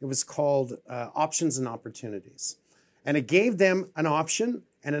school. It was called Options and Opportunities. And it gave them an option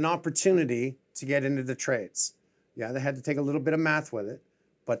and an opportunity to get into the trades. Yeah, they had to take a little bit of math with it,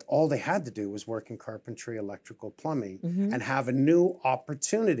 but all they had to do was work in carpentry, electrical, plumbing, and have a new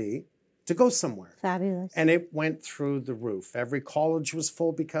opportunity to go somewhere. Fabulous. And it went through the roof. Every college was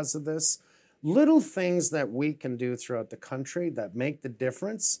full because of this. Little things that we can do throughout the country that make the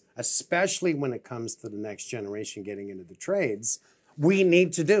difference, especially when it comes to the next generation getting into the trades, we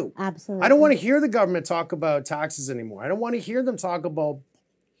need to do. Absolutely. I don't want to hear the government talk about taxes anymore. I don't want to hear them talk about,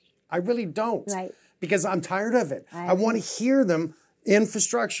 I really don't. Right. Because I'm tired of it. I want to hear them.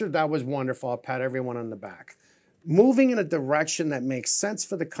 Infrastructure, that was wonderful. I'll pat everyone on the back. Moving in a direction that makes sense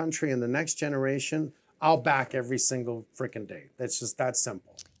for the country and the next generation, I'll back every single freaking day. That's just that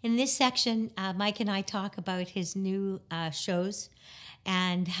simple. In this section, Mike and I talk about his new shows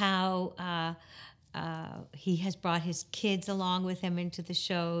and how he has brought his kids along with him into the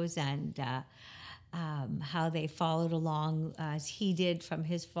shows, and how they followed along as he did from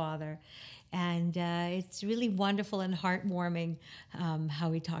his father. And it's really wonderful and heartwarming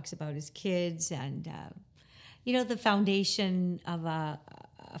how he talks about his kids and, you know, the foundation of a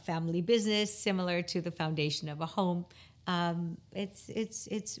family business, similar to the foundation of a home.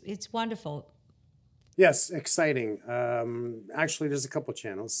 It's wonderful. Yes, exciting. Actually, there's a couple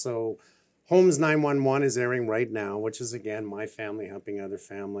channels. So Homes 911 is airing right now, which is, again, my family helping other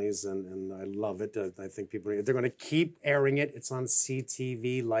families, and I love it. I think people, they're going to keep airing it. It's on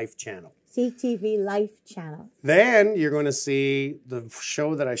CTV Life Channel. CTV Life Channel. Then you're going to see the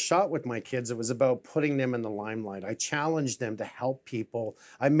show that I shot with my kids. It was about putting them in the limelight. I challenged them to help people.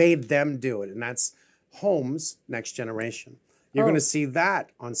 I made them do it, and that's Homes Next Generation. You're going to see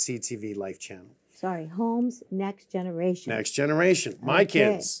that on CTV Life Channel. Sorry, Homes Next Generation. Next Generation. My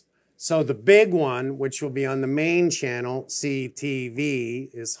kids. So the big one, which will be on the main channel,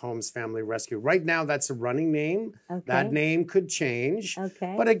 CTV, is Homes Family Rescue. Right now, that's a running name. Okay. That name could change.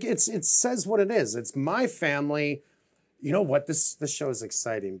 Okay. But it says what it is. It's my family. You know what? This show is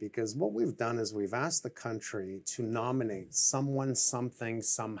exciting because what we've done is we've asked the country to nominate someone, something,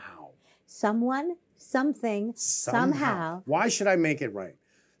 somehow. Someone, something, somehow. Why should I make it right?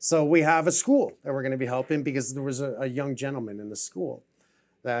 So we have a school that we're going to be helping because there was a young gentleman in the school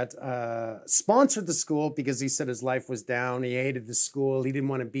that sponsored the school because he said his life was down. He hated the school. He didn't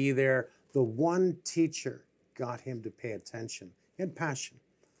want to be there. The one teacher got him to pay attention. He had passion.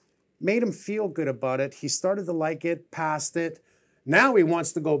 Made him feel good about it. He started to like it, passed it. Now he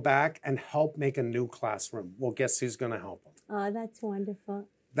wants to go back and help make a new classroom. Well, guess who's going to help him? Oh, that's wonderful.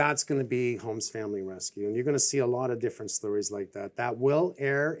 That's going to be Holmes Family Rescue. And you're going to see a lot of different stories like that. That will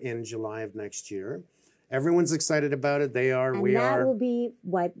air in July of next year. Everyone's excited about it. They are. And we that are. will be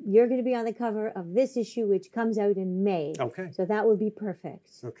what you're going to be on the cover of this issue, which comes out in May. Okay. So that will be perfect.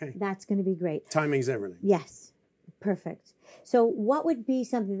 Okay. That's going to be great. Timing's everything. Yes. Perfect. So what would be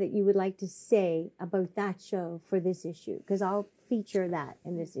something that you would like to say about that show for this issue? Because I'll feature that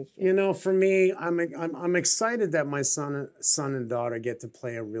in this issue. You know, for me, I'm excited that my son and daughter get to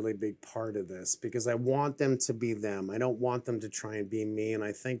play a really big part of this, because I want them to be them. I don't want them to try and be me, and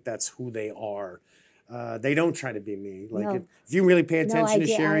I think that's who they are. They don't try to be me. Like, No. if you really pay attention to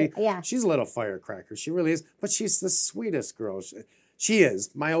Sherry, yeah. she's a little firecracker. She really is. But she's the sweetest girl. She is.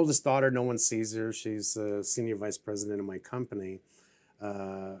 My oldest daughter, no one sees her. She's a senior vice president of my company.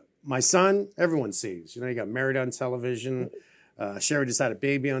 My son, everyone sees. You know, he got married on television. Sherry just had a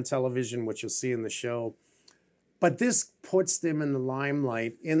baby on television, which you'll see in the show. But this puts them in the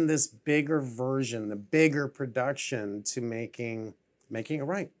limelight in this bigger version, the bigger production, to making it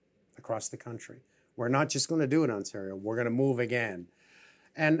right across the country. We're not just going to do it in Ontario. We're going to move again.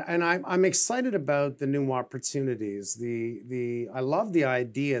 And I'm excited about the new opportunities. I love the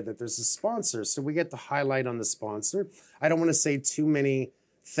idea that there's a sponsor, so we get to highlight on the sponsor. I don't want to say too many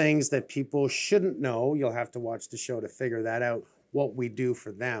things that people shouldn't know. You'll have to watch the show to figure that out, what we do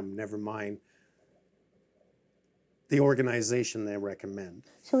for them, never mind the organization they recommend.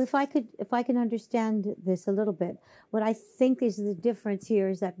 So if I can understand this a little bit, what I think is the difference here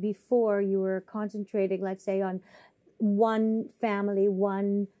is that before you were concentrating, let's say, on one family,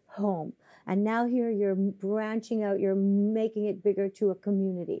 one home. And now here you're branching out, you're making it bigger to a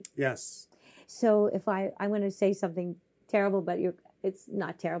community. Yes. So if I'm going to say something terrible, but it's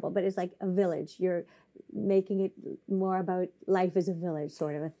not terrible, but it's like a village. You're making it more about life as a village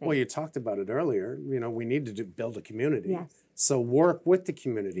sort of a thing. Well, you talked about it earlier. You know, we need to build a community. Yes. So work with the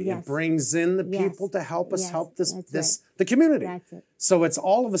community. Yes. It brings in the Yes. people to help us Yes. help the Right. community. That's it. So it's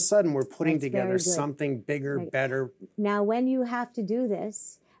all of a sudden we're putting That's together very good. something bigger, Right. better. Now, when you have to do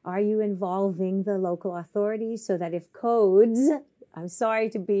this, are you involving the local authorities so that if codes, I'm sorry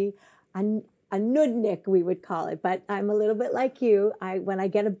to be a nudnik, we would call it, but I'm a little bit like you. When I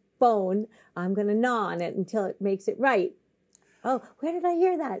get a bone, I'm going to gnaw on it until it makes it right. Oh, where did I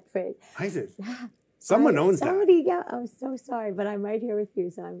hear that, Fred? I did. Someone owns somebody, yeah, I'm so sorry, but I'm right here with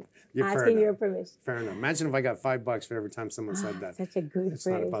you, so I'm asking your permission. Fair enough. Imagine if I got $5 for every time someone said that. Such a good It's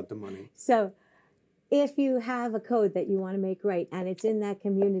phrase. not about the money. So if you have a code that you want to make right and it's in that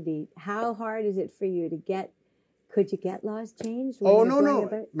community, how hard is it for you to get, could you get laws changed? Oh, no.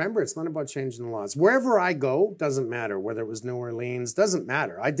 Remember, it's not about changing the laws. Wherever I go, doesn't matter. Whether it was New Orleans, doesn't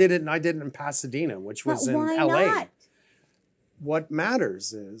matter. I did it in Pasadena, which was in why LA. not? What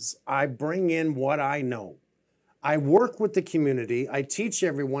matters is I bring in what I know. I work with the community. I teach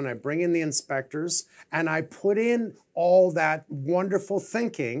everyone. I bring in the inspectors, and I put in all that wonderful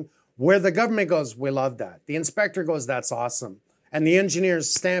thinking where the government goes, we love that. The inspector goes, that's awesome. And the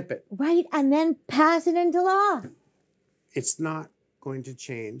engineers stamp it. Right, and then pass it into law. It's not going to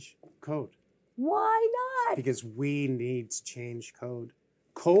change code. Why not? Because we need to change code.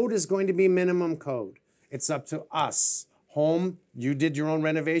 Code is going to be minimum code. It's up to us. Home, you did your own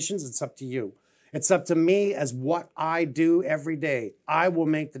renovations, it's up to you. It's up to me as what I do every day. I will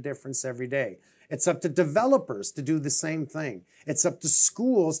make the difference every day. It's up to developers to do the same thing. It's up to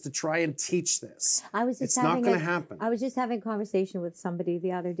schools to try and teach this. It's not going to happen. I was just having a conversation with somebody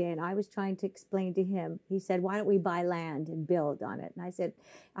the other day, and I was trying to explain to him. He said, why don't we buy land and build on it? And I said,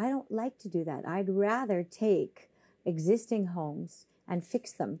 I don't like to do that. I'd rather take existing homes and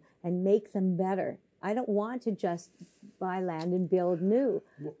fix them and make them better. I don't want to just buy land and build new.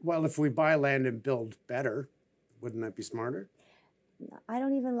 Well, if we buy land and build better, wouldn't that be smarter? I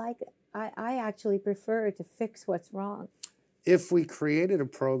don't even like it. I actually prefer to fix what's wrong. If we created a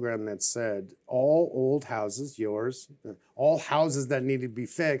program that said all old houses, yours, all houses that need to be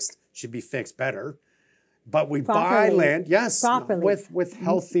fixed should be fixed better, but we buy land, yes, with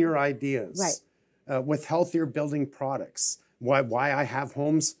healthier ideas, right. With healthier building products. Why I have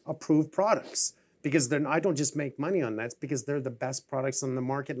Homes approved products. Because I don't just make money on that. It's because they're the best products on the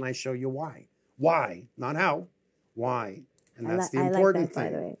market, and I show you why. Why, not how. Why, and that's the important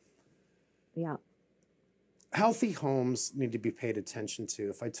thing. By the way. Yeah. Healthy homes need to be paid attention to.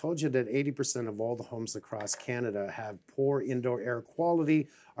 If I told you that 80% of all the homes across Canada have poor indoor air quality,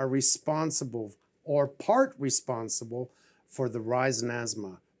 are responsible or part responsible for the rise in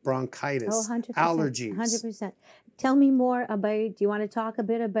asthma, bronchitis, 100%, allergies. 100%. Tell me more about, do you want to talk a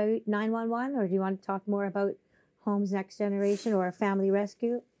bit about 911, or do you want to talk more about Homes Next Generation or Family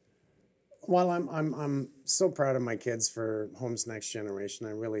Rescue? Well, I'm so proud of my kids for Home's Next Generation.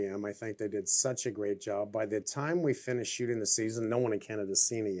 I really am. I think they did such a great job. By the time we finished shooting the season, no one in Canada's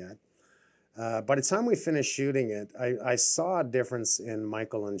seen it yet. By the time we finished shooting it, I saw a difference in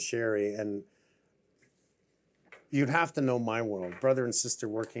Michael and Sherry, and you'd have to know my world, brother and sister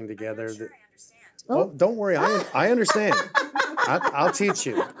working together. I'm not sure I understand. Oh, don't worry, I understand. I'll teach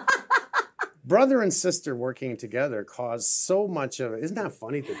you. Brother and sister working together caused so much of it. Isn't that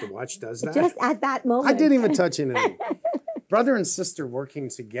funny that the watch does that? Just at that moment. I didn't even touch anything. Brother and sister working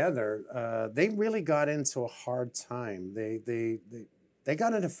together, they really got into a hard time. They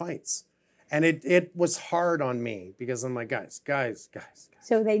got into fights. And it was hard on me because I'm like, guys.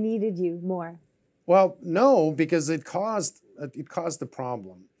 So they needed you more. Well, no, because it caused the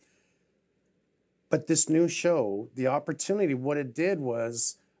problem. But this new show, the opportunity, what it did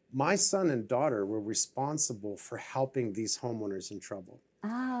was my son and daughter were responsible for helping these homeowners in trouble.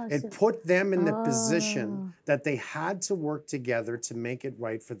 Oh, It put them in the position that they had to work together to make it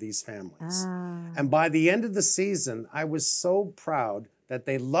right for these families. And by the end of the season, I was so proud that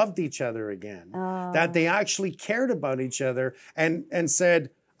they loved each other again, that they actually cared about each other and said,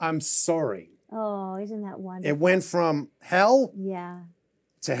 I'm sorry. Oh, isn't that wonderful? It went from hell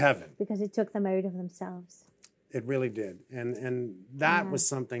to heaven. Because it took them out of themselves. It really did. And that was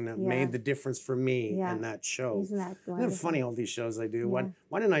something that made the difference for me in that show. Isn't that wonderful? Isn't it funny, all these shows I do?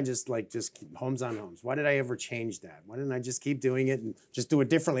 Why didn't I just keep Homes on Homes? Why did I ever change that? Why didn't I just keep doing it and just do it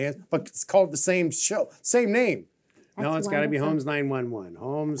differently? But it's called the same show, same name. No, it's got to be Homes 911.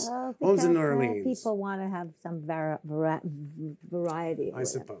 Homes in New Orleans. People want to have some variety. I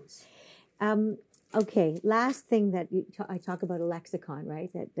suppose. Okay, last thing that I talk about a lexicon,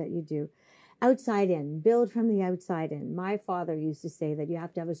 right? That you do. Outside in, build from the outside in. My father used to say that you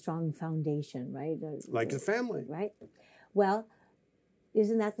have to have a strong foundation, right? Like a family. Right? Well,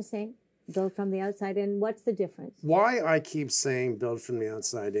 isn't that the same? Build from the outside in. What's the difference? Why I keep saying build from the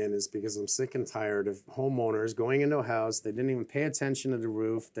outside in is because I'm sick and tired of homeowners going into a house. They didn't even pay attention to the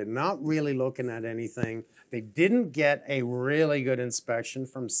roof. They're not really looking at anything. They didn't get a really good inspection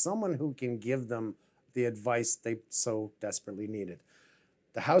from someone who can give them the advice they so desperately needed.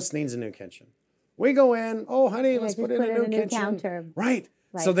 The house needs a new kitchen. We go in, oh, honey, let's put in a new kitchen. Counter. Right.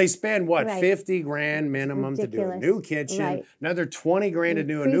 So they spend, what, 50 grand minimum to do a new kitchen, another 20 grand to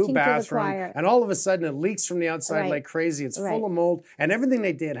do a new bathroom, and all of a sudden it leaks from the outside like crazy. It's full of mold, and everything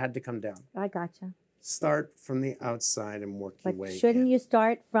they did had to come down. I gotcha. Start from the outside and work your way in. Shouldn't you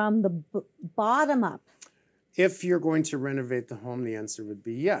start from the bottom up? If you're going to renovate the home, the answer would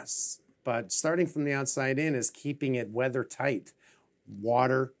be yes. But starting from the outside in is keeping it weather tight.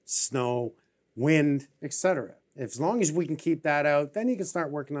 Water, snow, wind, etc. As long as we can keep that out, then you can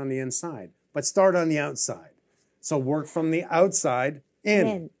start working on the inside. But start on the outside. So work from the outside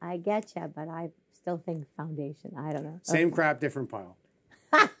in. I get you, but I still think foundation. I don't know. Same crap, different pile.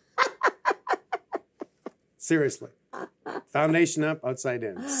 Seriously. Foundation up, outside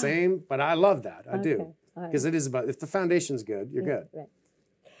in. Same, but I love that. I do. Because it is about, if the foundation's good, you're good. Right.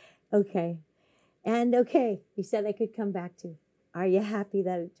 Okay. And okay, you said I could come back to. Are you happy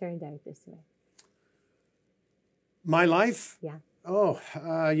that it turned out this way? My life? Yeah. Oh,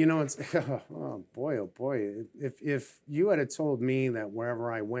 it's, oh boy. If you had told me that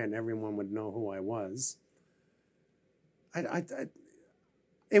wherever I went, everyone would know who I was,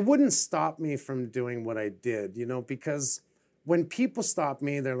 it wouldn't stop me from doing what I did, because when people stop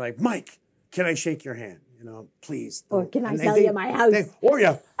me, they're like, Mike, can I shake your hand? Please. Or can I sell you my house?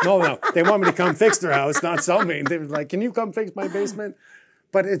 No. They want me to come fix their house, not sell me. They were like, can you come fix my basement?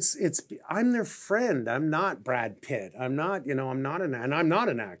 But I'm their friend. I'm not Brad Pitt. I'm not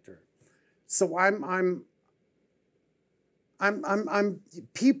an actor. So I'm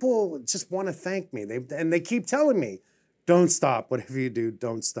people just want to thank me. They keep telling me, don't stop. Whatever you do,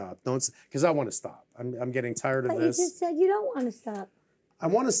 don't stop. Because I want to stop. I'm getting tired of this. You just said you don't want to stop. I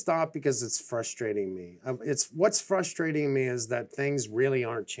want to stop because it's frustrating me. What's frustrating me is that things really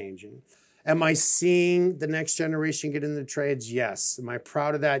aren't changing. Am I seeing the next generation get into the trades? Yes. Am I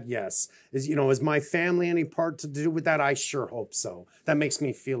proud of that? Yes. Is my family any part to do with that? I sure hope so. That makes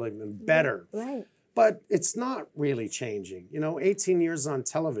me feel even better. Right. But it's not really changing. 18 years on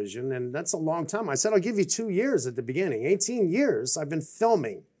television, and that's a long time. I said I'll give you 2 years at the beginning. 18 years I've been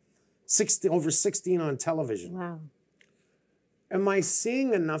filming, over 16 on television. Wow. Am I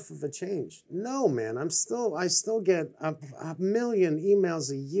seeing enough of a change? No, man. I still get a million emails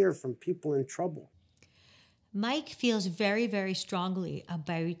a year from people in trouble. Mike feels very, very strongly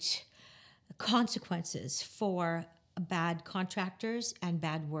about consequences for bad contractors and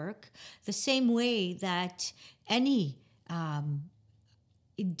bad work, the same way that any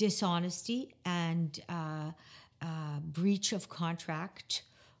dishonesty and breach of contract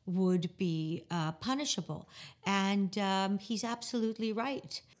would be punishable. And he's absolutely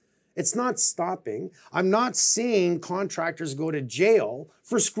right. It's not stopping. I'm not seeing contractors go to jail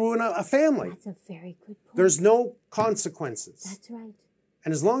for screwing a family. That's a very good point. There's no consequences. That's right.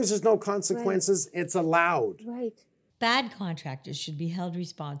 And as long as there's no consequences, it's allowed. Right. Bad contractors should be held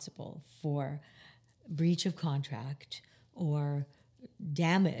responsible for breach of contract or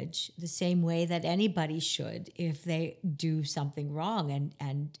damage the same way that anybody should if they do something wrong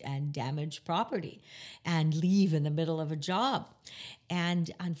and damage property and leave in the middle of a job. And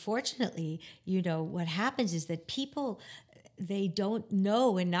unfortunately, what happens is that people, they don't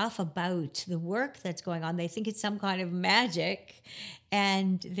know enough about the work that's going on. They think it's some kind of magic,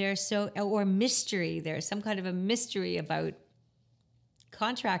 and or mystery. There's some kind of a mystery about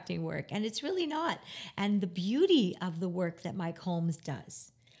contracting work, and it's really not. And the beauty of the work that Mike Holmes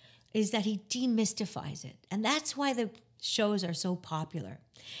does is that he demystifies it. And that's why the shows are so popular.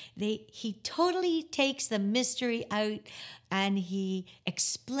 He totally takes the mystery out, and he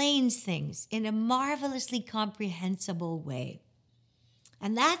explains things in a marvelously comprehensible way.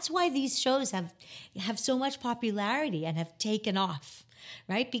 And that's why these shows have so much popularity and have taken off,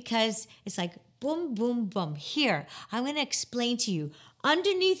 right? Because it's like, boom, boom, boom. Here, I'm going to explain to you.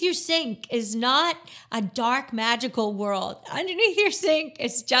 Underneath your sink is not a dark, magical world. Underneath your sink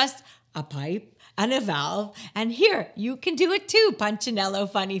is just a pipe and a valve. And here, you can do it too, Punchinello,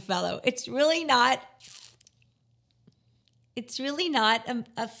 funny fellow. It's really not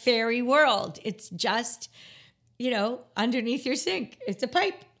a fairy world. It's just, underneath your sink. It's a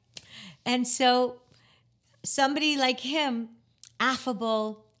pipe. And so somebody like him,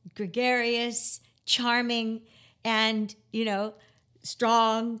 affable, gregarious, charming, and,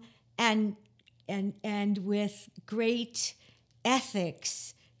 strong and with great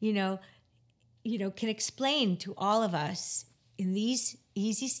ethics, can explain to all of us in these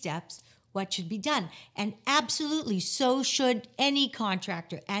easy steps what should be done. And absolutely, so should any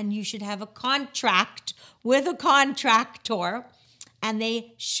contractor. And you should have a contract with a contractor, and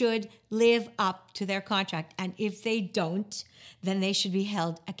they should live up to their contract. And if they don't, then they should be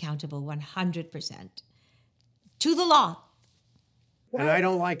held accountable 100% to the law. And I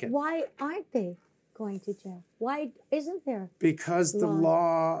don't like it. Why aren't they going to jail? Why isn't there? Because the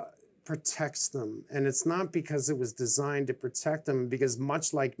law protects them. And it's not because it was designed to protect them, because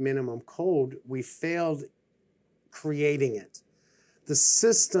much like minimum code, we failed creating it. The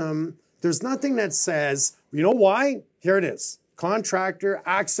system, there's nothing that says, you know why? Here it is. Contractor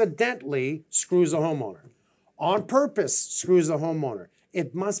accidentally screws a homeowner. On purpose screws a homeowner.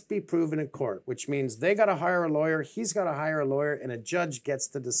 It must be proven in court, which means they got to hire a lawyer, he's got to hire a lawyer, and a judge gets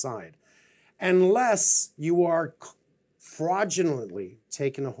to decide. Unless you are fraudulently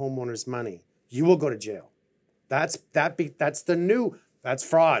taking a homeowner's money, you will go to jail. That's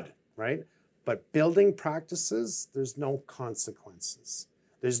fraud, right? But building practices, there's no consequences.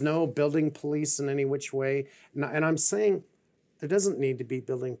 There's no building police in any which way. And I'm saying there doesn't need to be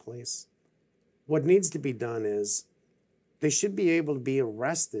building police. What needs to be done is they should be able to be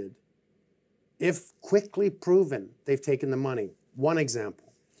arrested if quickly proven they've taken the money. One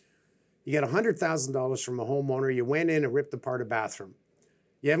example, you get $100,000 from a homeowner, you went in and ripped apart a bathroom.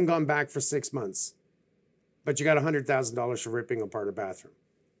 You haven't gone back for 6 months, but you got $100,000 for ripping apart a bathroom.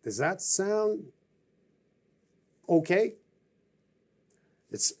 Does that sound okay?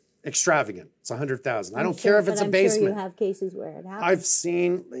 It's extravagant. It's $100,000. I don't care if it's a basement. Sure you have cases where it happens. I've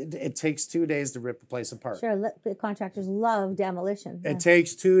seen it takes 2 days to rip a place apart. Sure, the contractors love demolition. It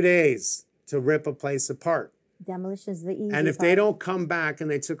takes 2 days to rip a place apart. Demolition is the easy And if part. they don't come back and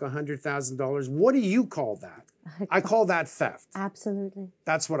they took $100,000, what do you call that? I call that theft. Absolutely.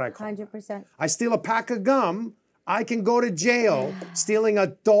 That's what I call 100%. I steal a pack of gum, I can go to jail stealing a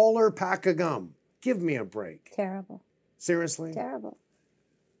 $1 pack of gum. Give me a break. Terrible. Seriously? Terrible.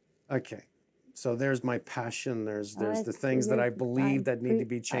 Okay. So there's my passion. There's the things that I believe that need to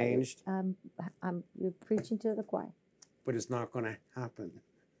be changed. You're preaching to the choir. But it's not going to happen.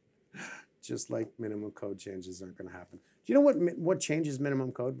 Just like minimum code changes aren't going to happen. Do you know what changes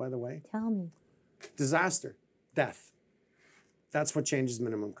minimum code, by the way? Tell me. Disaster, death. That's what changes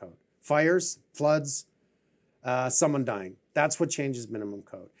minimum code. Fires, floods, someone dying. That's what changes minimum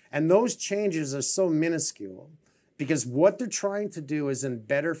code. And those changes are so minuscule because what they're trying to do is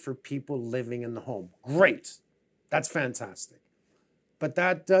better for people living in the home. Great. That's fantastic. But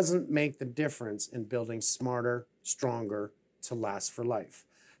that doesn't make the difference in building smarter, stronger, to last for life.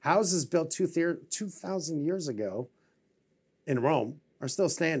 Houses built 2,000 years ago in Rome are still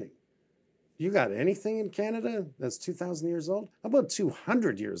standing. You got anything in Canada that's 2,000 years old? How about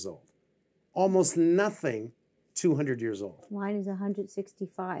 200 years old? Almost nothing 200 years old. Mine is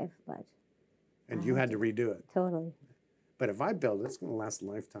 165, but... And you had to redo it. Totally. But if I build it, it's going to last a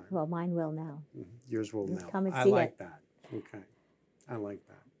lifetime. Well, mine will now. Yours will Just now. come and I see like it. that. Okay. I like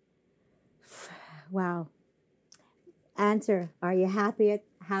that. Wow. Answer. Are you happy at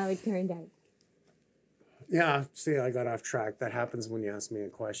how it turned out? Yeah, see, I got off track. That happens when you ask me a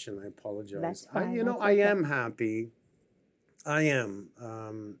question. I apologize. That's fine. You know, That's I okay. am happy. I am.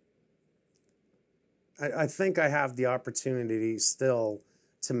 I think I have the opportunity still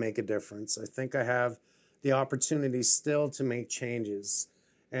to make a difference. I think I have the opportunity still to make changes.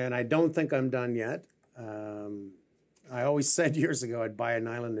 And I don't think I'm done yet. I always said years ago I'd buy an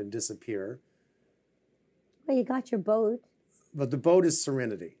island and disappear. Well, you got your boat. But the boat is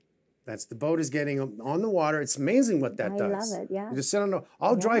serenity. The boat is getting on the water. It's amazing what that does. I love it, yeah. You just sit on the...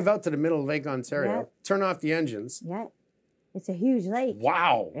 I'll drive out to the middle of Lake Ontario, Yeah. turn off the engines. Yeah. It's a huge lake.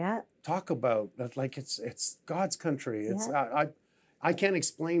 Wow. Yeah. Talk about that, like it's God's country. It's I can't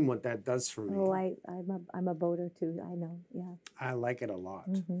explain what that does for me. Oh, I'm a boater too. I know. Yeah. I like it a lot.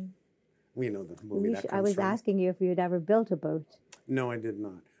 Mm-hmm. We know the movie that comes I was from. asking you if you'd ever built a boat. No, I did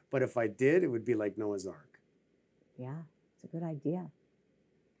not. But if I did, it would be like Noah's Ark. Yeah, it's a good idea.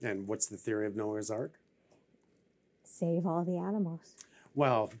 And what's the theory of Noah's Ark? Save all the animals.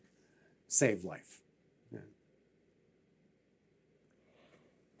 Well, save life. Yeah.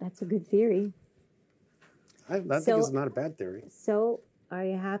 That's a good theory. I think it's not a bad theory. So, are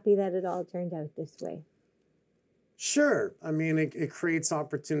you happy that it all turned out this way? Sure. I mean, it creates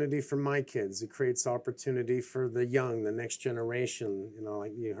opportunity for my kids. It creates opportunity for the young, the next generation. You know,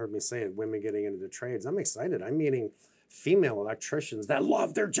 like you heard me say it, women getting into the trades. I'm excited. I'm meeting female electricians that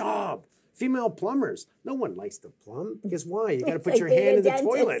love their job. Female plumbers. No one likes to plumb. Guess why? You got to put your hand in the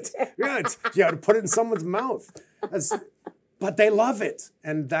toilet. Yeah, you got to put it in someone's mouth. But they love it.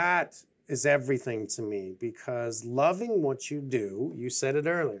 And that is everything to me, because loving what you do, you said it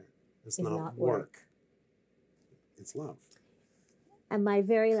earlier, it's not work. It's love. And my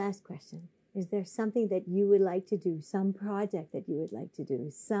very last question, is there something that you would like to do, some project that you would like to do,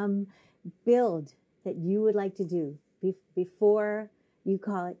 some build that you would like to do before you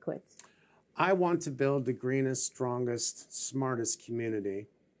call it quits? I want to build the greenest, strongest, smartest community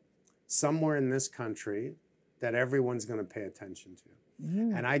somewhere in this country that everyone's going to pay attention to.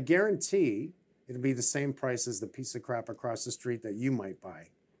 Mm. And I guarantee it'll be the same price as the piece of crap across the street that you might buy.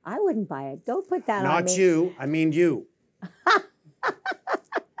 I wouldn't buy it. Don't put that on me. Not you. I mean you.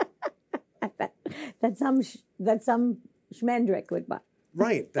 that some schmendrick would buy.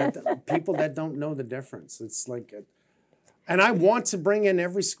 Right. That people that don't know the difference. It's like, and I want to bring in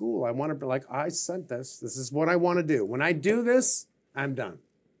every school. I want to be like, I said this. This is what I want to do. When I do this, I'm done.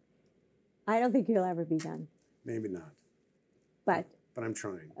 I don't think you'll ever be done. Maybe not. But I'm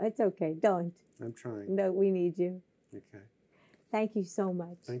trying. It's okay. Don't. I'm trying. No, we need you. Okay. Thank you so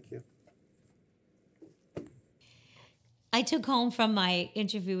much. Thank you. I took home from my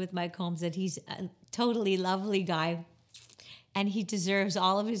interview with Mike Holmes that he's a totally lovely guy, and he deserves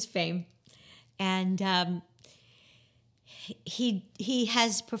all of his fame. And he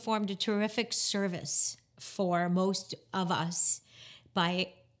has performed a terrific service for most of us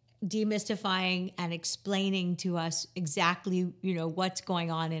by demystifying and explaining to us exactly, what's going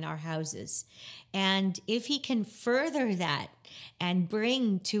on in our houses. And if he can further that and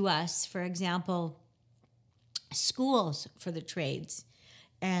bring to us, for example, schools for the trades,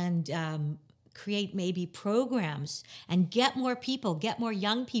 and create maybe programs and get more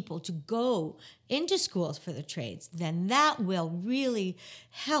young people to go into schools for the trades, then that will really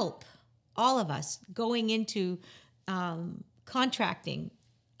help all of us going into contracting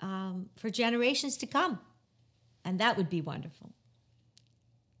for generations to come. And that would be wonderful.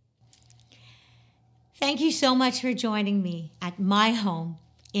 Thank you so much for joining me at my home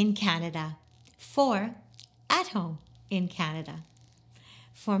in Canada for At Home in Canada.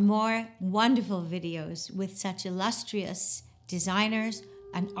 For more wonderful videos with such illustrious designers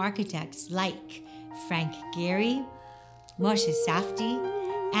and architects like Frank Gehry, Moshe Safdie,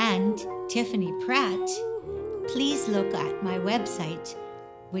 and Tiffany Pratt, please look at my website,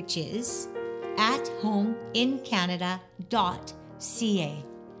 which is athomeincanada.ca.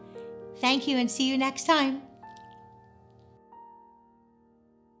 Thank you, and see you next time.